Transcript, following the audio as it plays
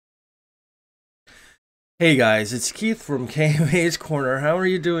Hey guys, it's Keith from KMAs Corner. How are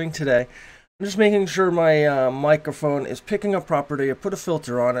you doing today? I'm just making sure my microphone is picking up properly. I put a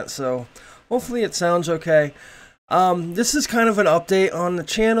filter on it, so hopefully it sounds okay. This is kind of an update on the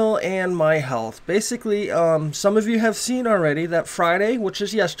channel and my health. Basically, some of you have seen already that Friday, which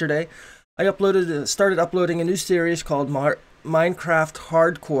is yesterday, I started uploading a new series called Minecraft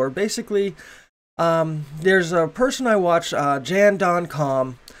Hardcore. Basically, there's a person I watch,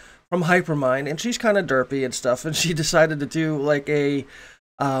 Jan.com, from Hypermind, and she's kind of derpy and stuff, and she decided to do like a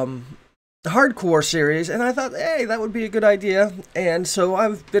hardcore series, and I thought, hey, that would be a good idea. And so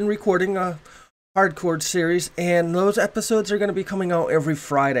I've been recording a hardcore series, and those episodes are going to be coming out every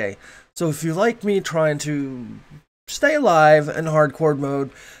Friday. So if you like me trying to stay alive in hardcore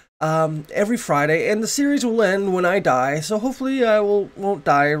mode, every Friday, and the series will end when I die, so hopefully I won't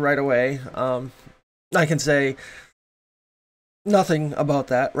die right away. I can say nothing about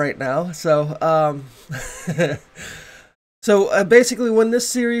that right now. So, basically, when this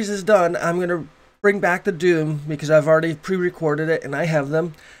series is done, I'm gonna bring back the Doom because I've already pre-recorded it and I have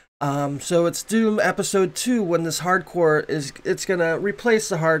them. So it's Doom episode 2 when this hardcore it's gonna replace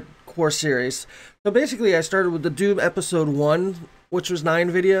the hardcore series. So basically, I started with the Doom episode 1, which was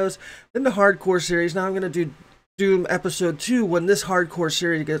 9 videos, then the hardcore series. Now I'm gonna do Doom episode 2 when this hardcore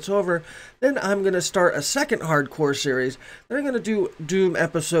series gets over. Then I'm going to start a second hardcore series. Then I'm going to do Doom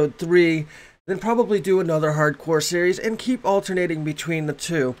episode 3, then probably do another hardcore series and keep alternating between the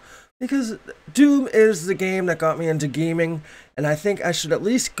two. Because Doom is the game that got me into gaming, and I think I should at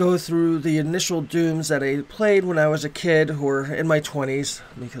least go through the initial Dooms that I played when I was a kid or in my 20s,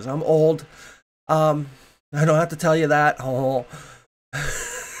 because I'm old. I don't have to tell you that. Oh.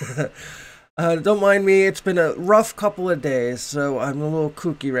 Don't mind me, it's been a rough couple of days, so I'm a little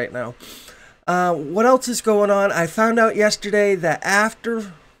kooky right now. What else is going on? I found out yesterday that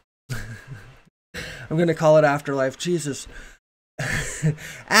I'm going to call it Afterlife, Jesus.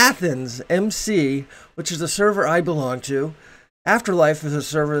 Athens MC, which is a server I belong to. Afterlife is a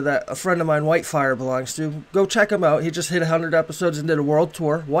server that a friend of mine, Whitefire, belongs to. Go check him out. He just hit 100 episodes and did a world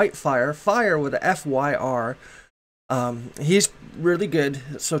tour. Whitefire, fire with a F-Y-R. He's really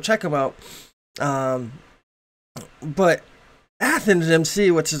good, so check him out. But Athens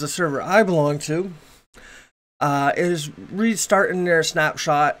MC, which is a server I belong to, is restarting their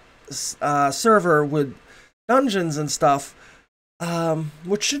snapshot server with dungeons and stuff,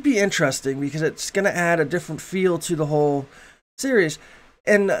 which should be interesting because it's going to add a different feel to the whole series.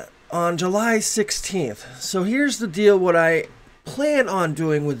 And on July 16th, so here's the deal, what I plan on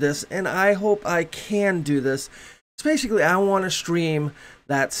doing with this, and I hope I can do this. It's basically, I want to stream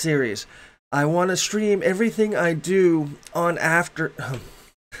that series. I want to stream everything I do on Athens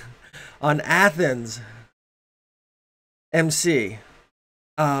MC.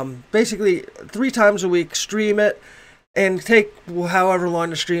 Basically, 3 times a week, stream it, and take however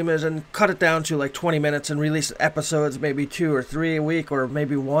long the stream is and cut it down to like 20 minutes and release episodes, maybe 2 or 3 a week, or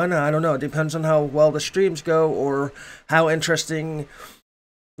maybe 1. I don't know. It depends on how well the streams go or how interesting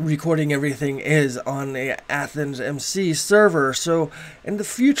recording everything is on the Athens MC server. So in the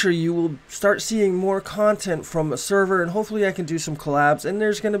future you will start seeing more content from a server, and hopefully I can do some collabs, and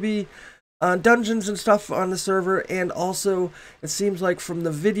there's going to be dungeons and stuff on the server. And also it seems like from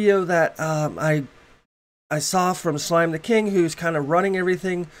the video that I saw from Slime the King, who's kind of running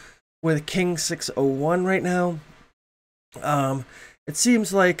everything with King 601 right now, it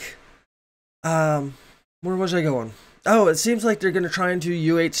seems like where was I going? Oh, it seems like they're going to try and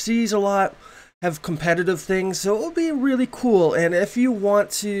do UHCs a lot, have competitive things, so it'll be really cool. And if you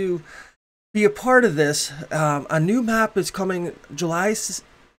want to be a part of this, a new map is coming July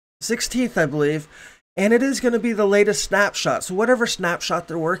 16th, I believe, and it is going to be the latest snapshot. So whatever snapshot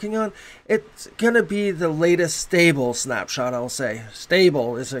they're working on, it's going to be the latest stable snapshot, I'll say.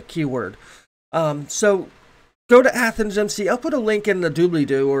 Stable is a keyword. So go to Athens MC. I'll put a link in the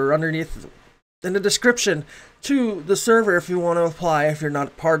doobly-doo or underneath in the description to the server if you want to apply, if you're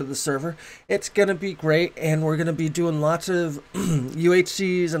not part of the server. It's going to be great, and we're going to be doing lots of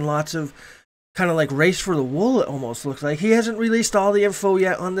UHCs and lots of kind of like race for the wool, it almost looks like. He hasn't released all the info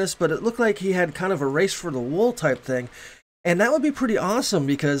yet on this, but it looked like he had kind of a race for the wool type thing, and that would be pretty awesome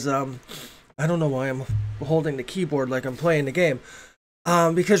because I don't know why I'm holding the keyboard like I'm playing the game,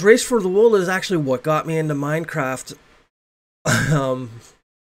 because race for the wool is actually what got me into Minecraft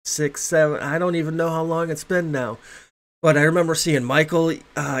 6, 7, I don't even know how long it's been now. But I remember seeing Michael,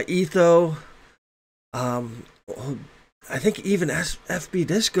 Etho, I think even FB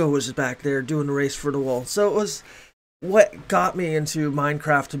Disco was back there doing the race for the wool. So it was what got me into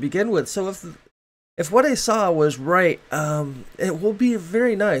Minecraft to begin with. So if what I saw was right, it will be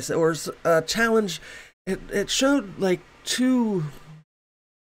very nice. Or a challenge it showed like two.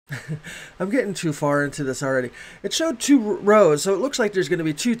 I'm getting too far into this already. It showed two rows, so it looks like there's going to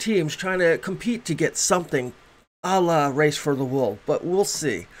be two teams trying to compete to get something, a la Race for the Wool. But we'll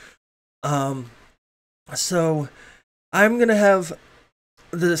see. So I'm gonna have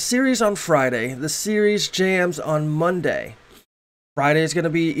the series on Friday, the series jams on Monday. Friday is gonna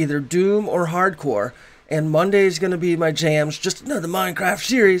be either Doom or Hardcore, and Monday is gonna be my jams, just another Minecraft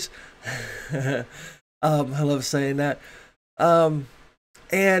series. I love saying that.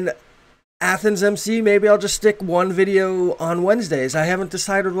 And Athens MC, maybe I'll just stick one video on Wednesdays. I haven't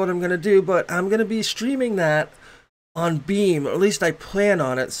decided what I'm gonna do, but I'm gonna be streaming that on Beam, or at least I plan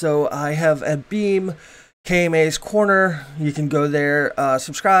on it. So I have a Beam KMAs Korner. You can go there,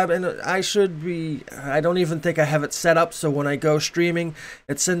 subscribe, and I don't even think I have it set up, so when I go streaming,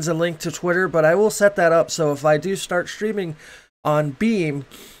 it sends a link to Twitter, but I will set that up, so if I do start streaming on Beam,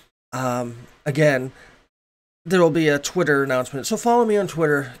 again, there will be a Twitter announcement. So follow me on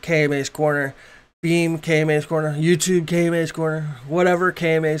Twitter, KMAs Corner, Beam, KMAs Corner, YouTube, KMAs Corner, whatever,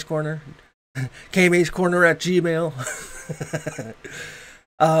 KMAs Corner. KMAs Corner at Gmail.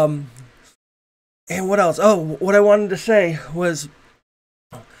 And what else? Oh, what I wanted to say was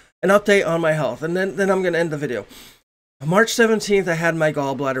an update on my health, and then I'm going to end the video. March 17th, I had my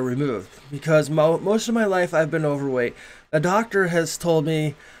gallbladder removed because most of my life I've been overweight. A doctor has told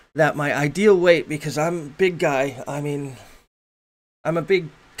me that my ideal weight, because I'm a big guy, I'm a big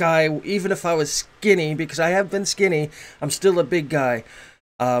guy, even if I was skinny, because I have been skinny, I'm still a big guy.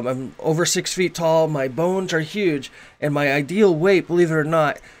 I'm over 6 feet tall, my bones are huge, and my ideal weight, believe it or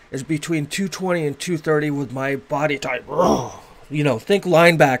not, is between 220 and 230 with my body type. You know, think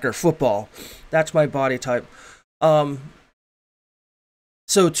linebacker, football. That's my body type. So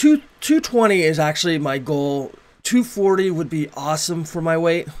 220 is actually my goal. 240 would be awesome for my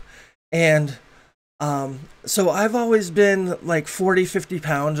weight. And so I've always been like 40, 50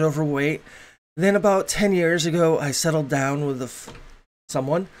 pounds overweight. Then about 10 years ago, I settled down with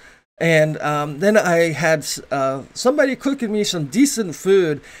someone, and then I had somebody cooking me some decent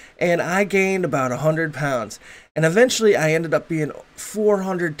food, and I gained about 100 pounds, and eventually I ended up being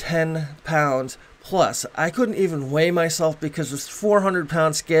 410 pounds plus. I couldn't even weigh myself because this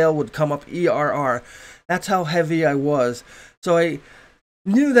 400-pound scale would come up ERR. That's how heavy I was. So I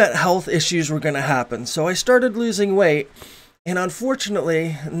knew that health issues were going to happen, so I started losing weight, and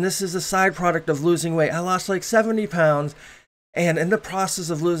unfortunately, and this is a side product of losing weight, I lost like 70 pounds. And in the process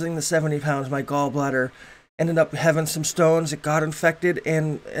of losing the 70 pounds, my gallbladder ended up having some stones. It got infected,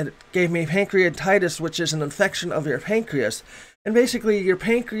 and it gave me pancreatitis, which is an infection of your pancreas. And basically, your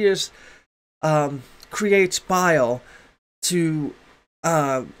pancreas creates bile to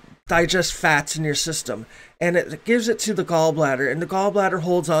digest fats in your system. And it gives it to the gallbladder, and the gallbladder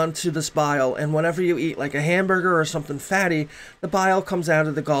holds on to this bile. And whenever you eat like a hamburger or something fatty, the bile comes out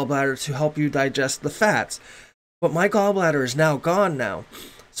of the gallbladder to help you digest the fats. But my gallbladder is now gone now.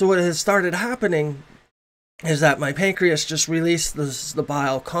 So what has started happening is that my pancreas just releases the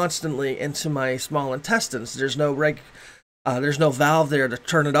bile constantly into my small intestines. There's no valve there to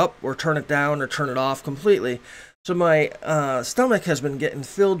turn it up or turn it down or turn it off completely. So my stomach has been getting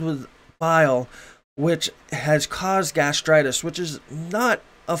filled with bile, which has caused gastritis, which is not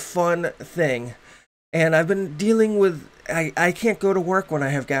a fun thing. And I've been dealing with, I can't go to work when I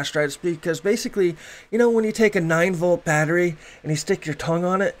have gastritis because basically, you know, when you take a 9-volt battery and you stick your tongue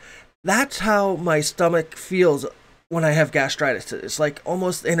on it, that's how my stomach feels when I have gastritis. It's like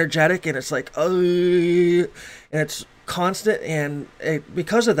almost energetic, and it's like, oh, and it's constant, and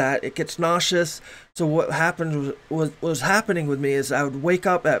because of that, it gets nauseous. So what happened was happening with me is I would wake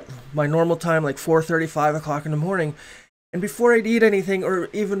up at my normal time, like 4:30, 5 o'clock in the morning, and before I'd eat anything or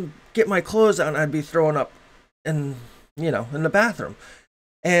even get my clothes on, I'd be throwing up in the bathroom.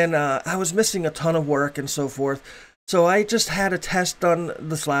 And I was missing a ton of work and so forth. So I just had a test done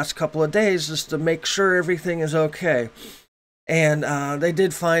this last couple of days just to make sure everything is okay. And they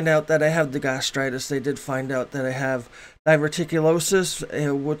did find out that I have the gastritis. They did find out that I have diverticulosis,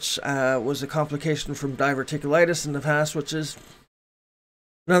 which was a complication from diverticulitis in the past, which is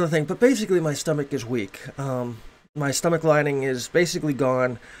another thing. But basically, my stomach is weak. My stomach lining is basically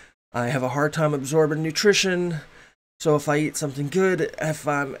gone. I have a hard time absorbing nutrition. So if I eat something good, if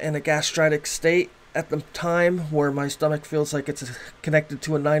I'm in a gastritic state at the time where my stomach feels like it's connected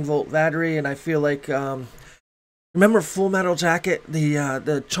to a 9-volt battery, and I feel like, remember Full Metal Jacket,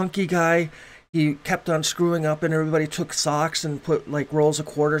 the chunky guy? He kept on screwing up, and everybody took socks and put like rolls of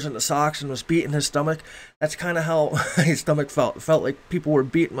quarters in the socks and was beating his stomach. That's kind of how my stomach felt. It felt like people were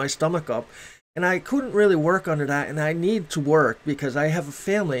beating my stomach up. And I couldn't really work under that, and I need to work because I have a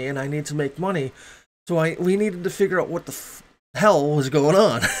family and I need to make money. So we needed to figure out what the hell was going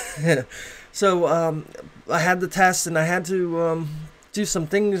on. So I had the test, and I had to do some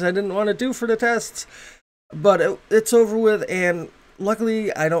things I didn't want to do for the tests. But it's over with, and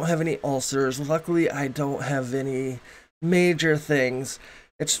luckily I don't have any ulcers. Luckily I don't have any major things.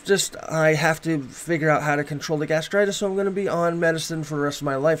 It's just I have to figure out how to control the gastritis, so I'm going to be on medicine for the rest of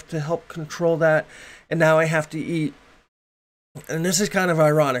my life to help control that. And now I have to eat. And this is kind of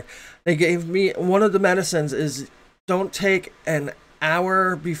ironic. They gave me one of the medicines is don't take an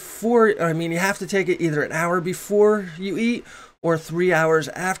hour before. I mean, you have to take it either an hour before you eat or 3 hours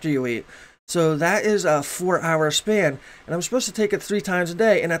after you eat. So that is a 4-hour span, and I'm supposed to take it 3 times a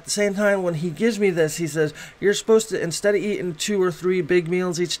day. And at the same time, when he gives me this, he says, you're supposed to, instead of eating 2 or 3 big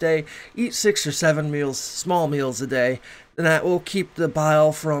meals each day, eat 6 or 7 meals, small meals a day. And that will keep the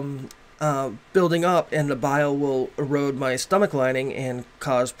bile from building up, and the bile will erode my stomach lining and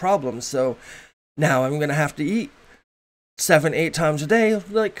cause problems. So now I'm going to have to eat 7-8 times a day,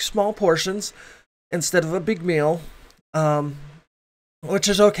 like small portions, instead of a big meal. Which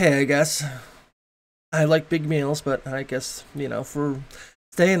is okay, I guess. I like big meals, but I guess, for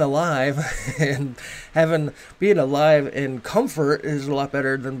staying alive and being alive in comfort is a lot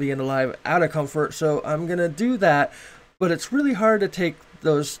better than being alive out of comfort. So I'm going to do that, but it's really hard to take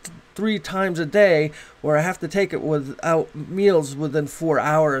those 3 times a day where I have to take it without meals within 4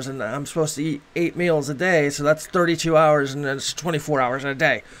 hours, and I'm supposed to eat 8 meals a day. So that's 32 hours, and it's 24 hours a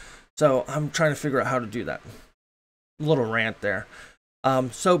day. So I'm trying to figure out how to do that. A little rant there.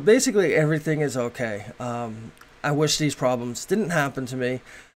 So basically everything is okay. I wish these problems didn't happen to me.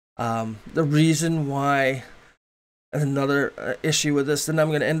 The reason why, another issue with this, then I'm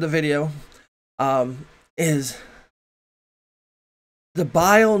going to end the video, is the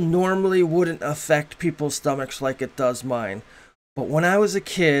bile normally wouldn't affect people's stomachs like it does mine. But when I was a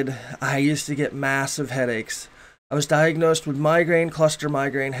kid, I used to get massive headaches. I was diagnosed with cluster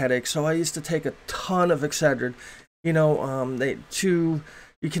migraine headaches, so I used to take a ton of Excedrin. You can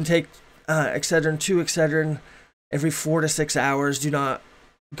take Excedrin, 2 Excedrin every 4 to 6 hours. Do not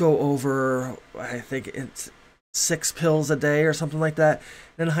go over, I think it's 6 pills a day or something like that.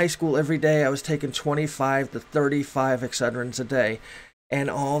 And in high school, every day I was taking 25 to 35 Excedrins a day. And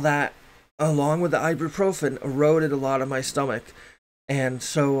all that, along with the ibuprofen, eroded a lot of my stomach. And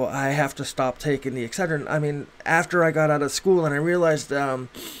so I have to stop taking the Excedrin. I mean, after I got out of school and I realized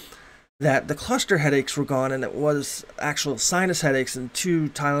that the cluster headaches were gone, and it was actual sinus headaches, and 2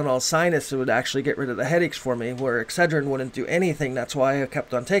 Tylenol sinus would actually get rid of the headaches for me, where Excedrin wouldn't do anything. That's why I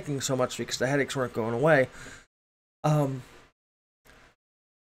kept on taking so much, because the headaches weren't going away.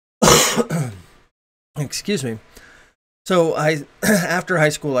 Excuse me. So after high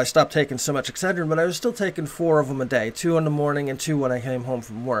school, I stopped taking so much Excedrin, but I was still taking 4 of them a day, 2 in the morning and 2 when I came home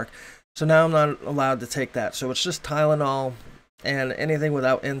from work. So now I'm not allowed to take that. So it's just Tylenol and anything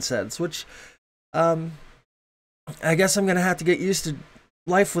without NSAIDs, which I guess I'm going to have to get used to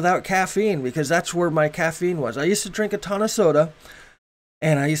life without caffeine, because that's where my caffeine was. I used to drink a ton of soda,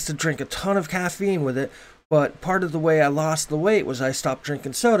 and I used to drink a ton of caffeine with it, but part of the way I lost the weight was I stopped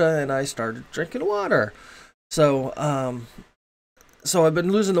drinking soda and I started drinking water. So I've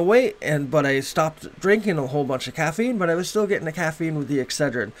been losing the weight, but I stopped drinking a whole bunch of caffeine, but I was still getting the caffeine with the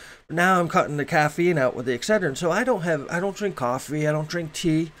Excedrin. But now I'm cutting the caffeine out with the Excedrin, so I don't drink coffee, I don't drink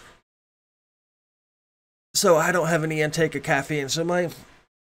tea. So I don't have any intake of caffeine. So my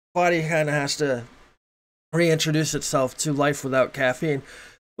body kind of has to reintroduce itself to life without caffeine,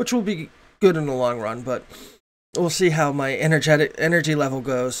 which will be good in the long run, but we'll see how my energy level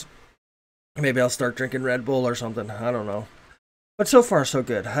goes. Maybe I'll start drinking Red Bull or something. I don't know. But so far, so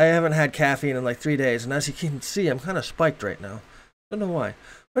good. I haven't had caffeine in like 3 days, and as you can see, I'm kind of spiked right now. Don't know why.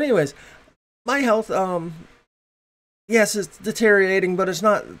 But anyways, my health, yes, it's deteriorating, but it's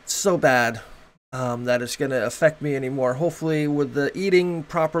not so bad that it's going to affect me anymore. Hopefully, with the eating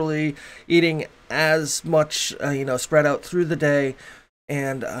properly, eating as much, spread out through the day,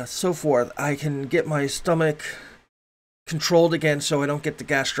 and so forth, I can get my stomach controlled again so I don't get the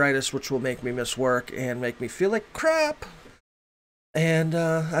gastritis, which will make me miss work and make me feel like crap. And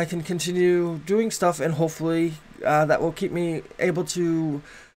I can continue doing stuff, and hopefully that will keep me able to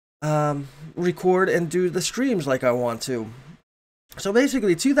record and do the streams like I want to. So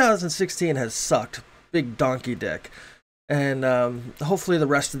basically, 2016 has sucked big donkey dick. And hopefully the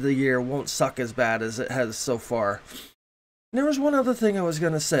rest of the year won't suck as bad as it has so far. And there was one other thing I was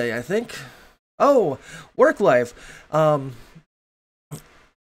going to say, I think. Oh, work life.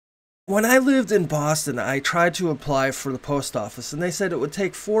 When I lived in Boston, I tried to apply for the post office, and they said it would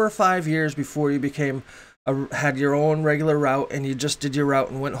take 4 or 5 years before you became had your own regular route and you just did your route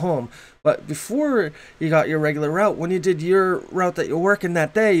and went home. But before you got your regular route, when you did your route that you're working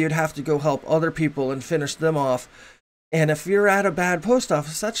that day, you'd have to go help other people and finish them off. And if you're at a bad post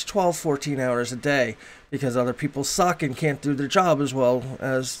office, that's 12, 14 hours a day because other people suck and can't do their job as well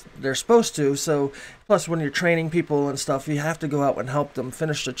as they're supposed to. So, plus when you're training people and stuff, you have to go out and help them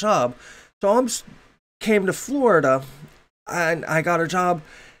finish the job. So came to Florida and I got a job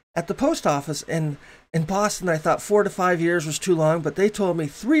at the post office in Boston. I thought 4 to 5 years was too long, but they told me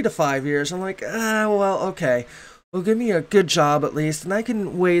 3 to 5 years. I'm like, well, okay. Well, give me a good job at least, and I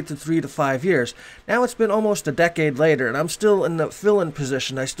can wait to 3 to 5 years. Now it's been almost a decade later, and I'm still in the fill-in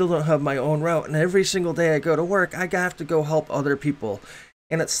position. I still don't have my own route, and every single day I go to work, I have to go help other people.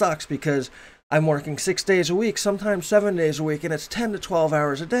 And it sucks because I'm working 6 days a week, sometimes 7 days a week, and it's 10 to 12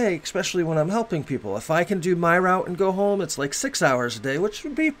 hours a day, especially when I'm helping people. If I can do my route and go home, it's like 6 hours a day, which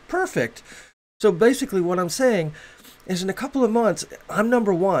would be perfect. So basically what I'm saying is in a couple of months, I'm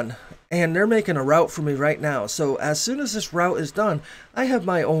number one, and they're making a route for me right now. So as soon as this route is done, I have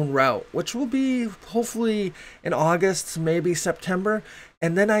my own route, which will be hopefully in August, maybe September,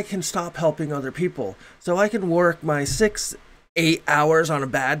 and then I can stop helping other people. So I can work my 6, 8 hours on a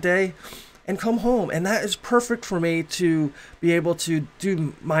bad day and come home. And that is perfect for me to be able to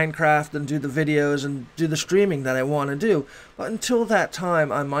do Minecraft and do the videos and do the streaming that I want to do. But until that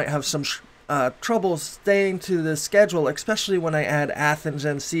time, I might have some trouble staying to the schedule, especially when I add Athens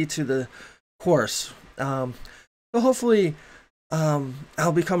NC to the course. So hopefully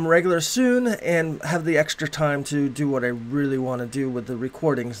I'll become regular soon and have the extra time to do what I really want to do with the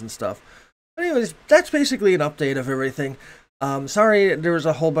recordings and stuff. But anyways, that's basically an update of everything. Sorry there was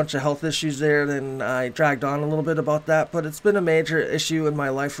a whole bunch of health issues there, and I dragged on a little bit about that, but it's been a major issue in my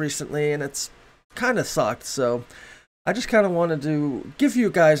life recently, and it's kind of sucked, so I just kind of wanted to give you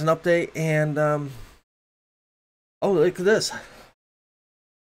guys an update. And oh, look at this.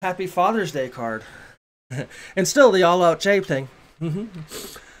 Happy Father's Day card. And still the all-out J thing.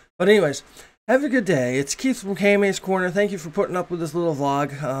 But anyways, have a good day. It's Keith from KMAs Korner. Thank you for putting up with this little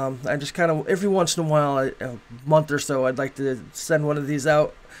vlog. I just kind of, every once in a while, a month or so, I'd like to send one of these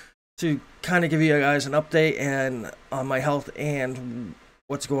out to kind of give you guys an update and on my health and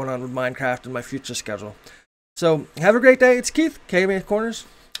what's going on with Minecraft and my future schedule. So, have a great day. It's Keith, KMAs Corners.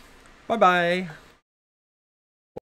 Bye-bye.